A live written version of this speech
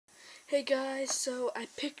Hey guys, so I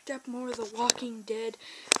picked up more of The Walking Dead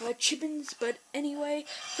chibins, but anyway,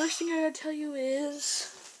 first thing I gotta tell you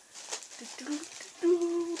is...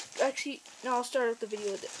 Actually, no, I'll start out the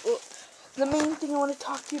video with it. Well, the main thing I want to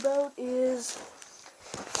talk to you about is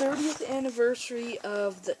 30th anniversary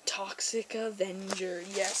of the Toxic Avenger,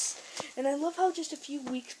 yes. And I love how just a few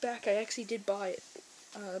weeks back I actually did buy it.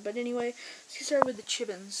 But anyway, let's get started with the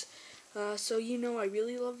chibins. So you know I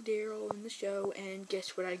really love Daryl in the show, and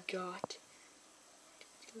guess what I got?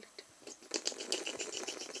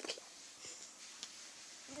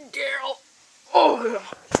 Daryl! Oh!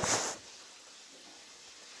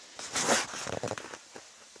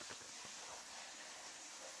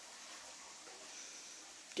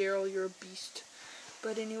 Daryl, you're a beast.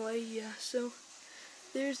 But anyway, yeah, so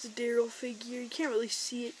there's the Daryl figure. You can't really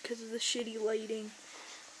see it because of the shitty lighting,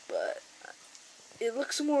 but it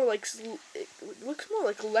looks more like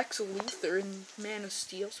Lex Luthor in Man of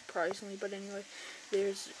Steel, surprisingly. But anyway,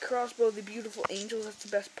 there's Crossbow, the beautiful angel. That's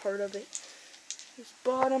the best part of it. This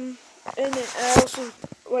bottom, and then also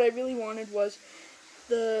what I really wanted was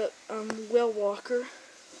the Well Walker.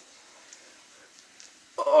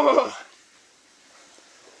 Oh.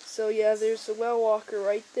 So yeah, there's the Well Walker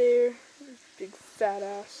right there. Big fat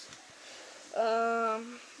ass.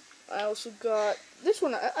 I also got this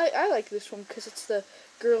one. I like this one because it's the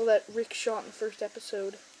girl that Rick shot in the first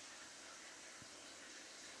episode.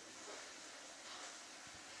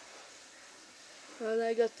 And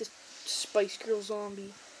I got this Spice Girl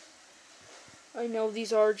zombie. I know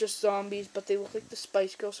these are just zombies, but they look like the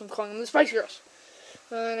Spice Girls, so I'm calling them the Spice Girls.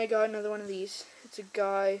 And I got another one of these. It's a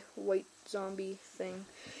guy, white zombie thing.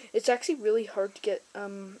 It's actually really hard to get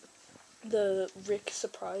the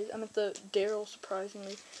Daryl,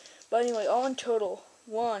 surprisingly. But anyway, all in total,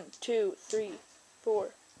 1, 2, 3,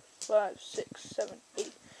 4, 5, 6, 7,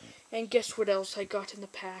 8. And guess what else I got in the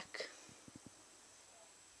pack?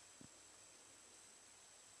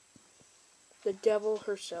 The devil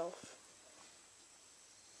herself.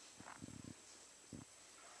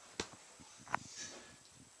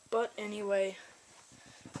 But anyway,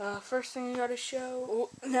 first thing I gotta show. Oh,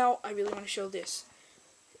 now I really want to show this.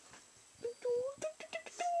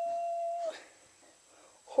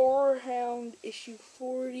 Horror Hound issue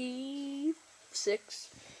 46.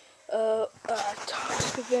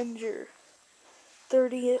 Toxic Avenger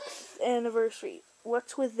 30th anniversary.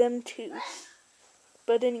 What's with them two?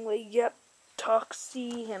 But anyway, yep,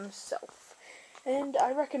 Toxie himself. And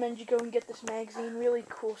I recommend you go and get this magazine. Really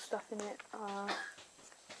cool stuff in it.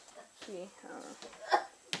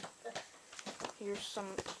 Here's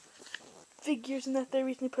some figures in that they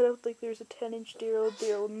recently put out. Like there's a 10-inch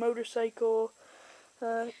Daryl motorcycle,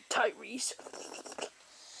 Tyrese,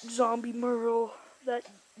 Zombie Merle, that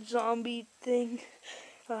zombie thing.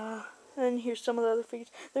 And here's some of the other figures.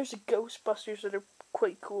 There's the Ghostbusters that are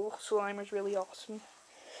quite cool. Slimer's really awesome.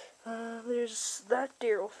 There's that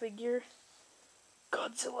Daryl figure.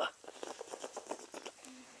 Godzilla.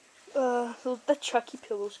 The Chucky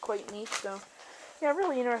pillow's quite neat, so yeah,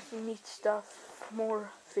 really interesting, neat stuff. More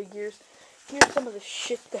figures. Here's some of the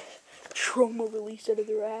shit that Trauma released out of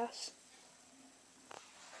their ass.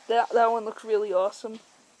 That one looks really awesome.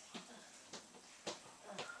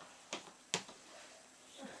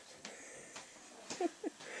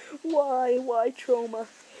 Why Trauma?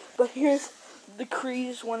 But here's the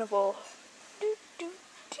craziest one of all.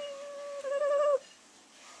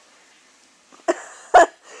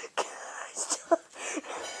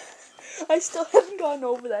 I still haven't gotten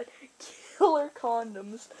over that. Killer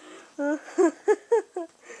condoms.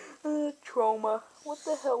 Trauma. What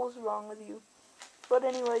the hell is wrong with you? But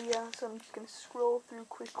anyway, yeah, so I'm just gonna scroll through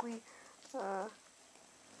quickly.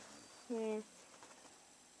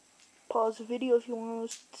 Pause the video if you want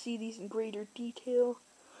to see these in greater detail.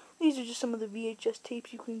 These are just some of the VHS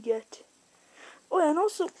tapes you can get. Oh, and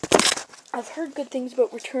also, I've heard good things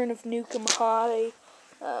about Return of Nukem High.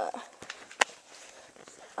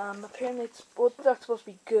 Apparently it's not supposed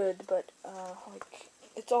to be good, but like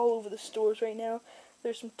it's all over the stores right now.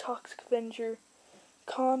 There's some Toxic Avenger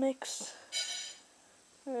comics.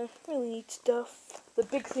 Really neat stuff. The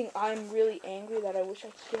big thing I'm really angry that I wish I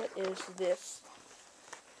could get is this.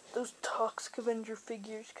 Those Toxic Avenger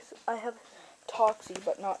figures, because I have Toxie,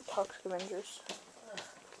 but not Toxic Avengers.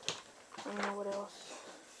 I don't know what else.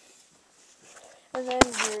 And then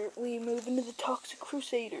here we move into the Toxic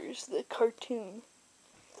Crusaders, the cartoon.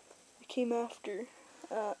 Came after,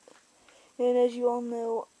 and as you all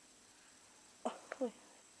know,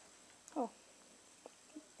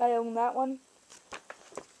 I own that one.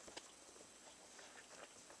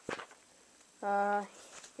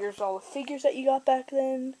 Here's all the figures that you got back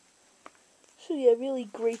then. So yeah, really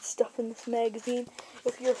great stuff in this magazine.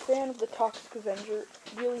 If you're a fan of the Toxic Avenger,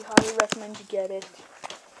 really highly recommend you get it.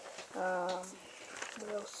 What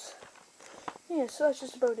else? Yeah, so that's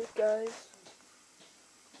just about it, guys.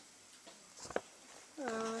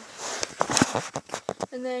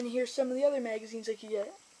 And then here's some of the other magazines I could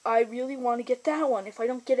get. I really want to get that one. If I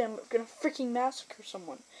don't get it, I'm gonna freaking massacre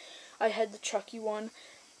someone. I had the Chucky one.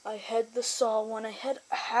 I had the Saw one. I had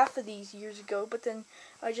half of these years ago, but then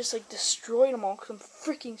I just like destroyed them all because I'm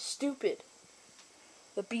freaking stupid.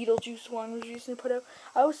 The Beetlejuice one was recently put out.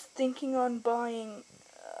 I was thinking on buying.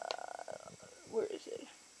 Where is it?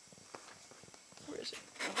 Where is it?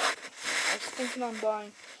 Oh, I was thinking on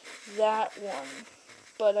buying that one,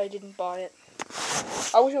 but I didn't buy it.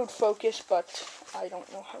 I wish it would focus, but I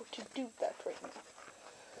don't know how to do that right now.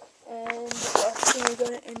 And the last thing we're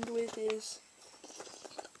going to end with is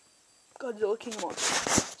Godzilla King of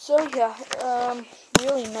Monsters. So yeah,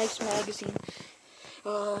 really nice magazine.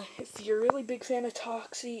 If you're a really big fan of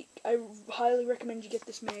Toxic, I highly recommend you get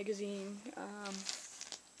this magazine.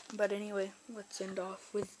 But anyway, let's end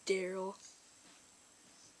off with Daryl.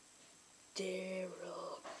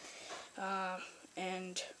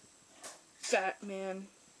 And Fat Man,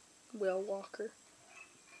 Whale Walker.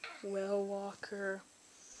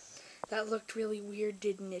 That looked really weird,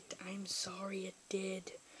 didn't it? I'm sorry it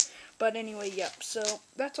did. But anyway, yep, so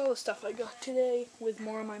that's all the stuff I got today with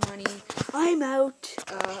more of my money. I'm out,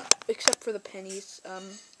 except for the pennies,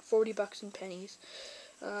 40 bucks in pennies.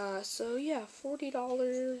 So yeah,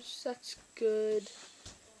 $40, that's good.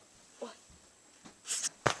 What?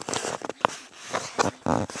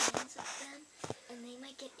 And they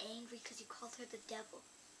might get angry because you called her the devil.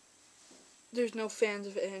 There's no fans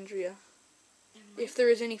of Andrea. If there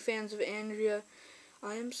is any fans of Andrea,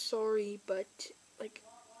 I am sorry, but, like,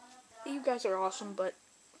 you guys are awesome, but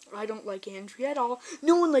I don't like Andrea at all.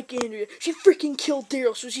 No one liked Andrea. She freaking killed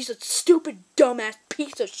Daryl, so she's a stupid, dumbass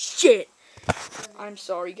piece of shit. I'm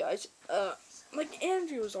sorry, guys. Like,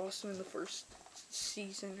 Andrea was awesome in the first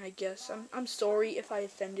season, I guess. I'm sorry if I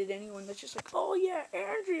offended anyone that's just like, oh yeah,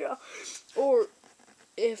 Andrea. Or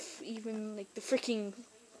if even, like, the freaking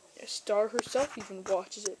star herself even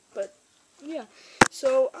watches it. But, yeah.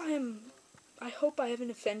 So, I hope I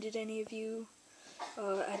haven't offended any of you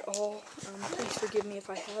at all. Please forgive me if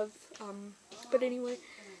I have. But anyway,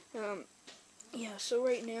 yeah, so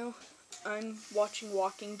right now, I'm watching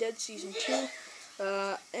Walking Dead Season 2.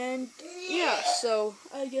 And, yeah, so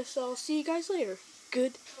I guess I'll see you guys later.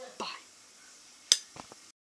 Goodbye.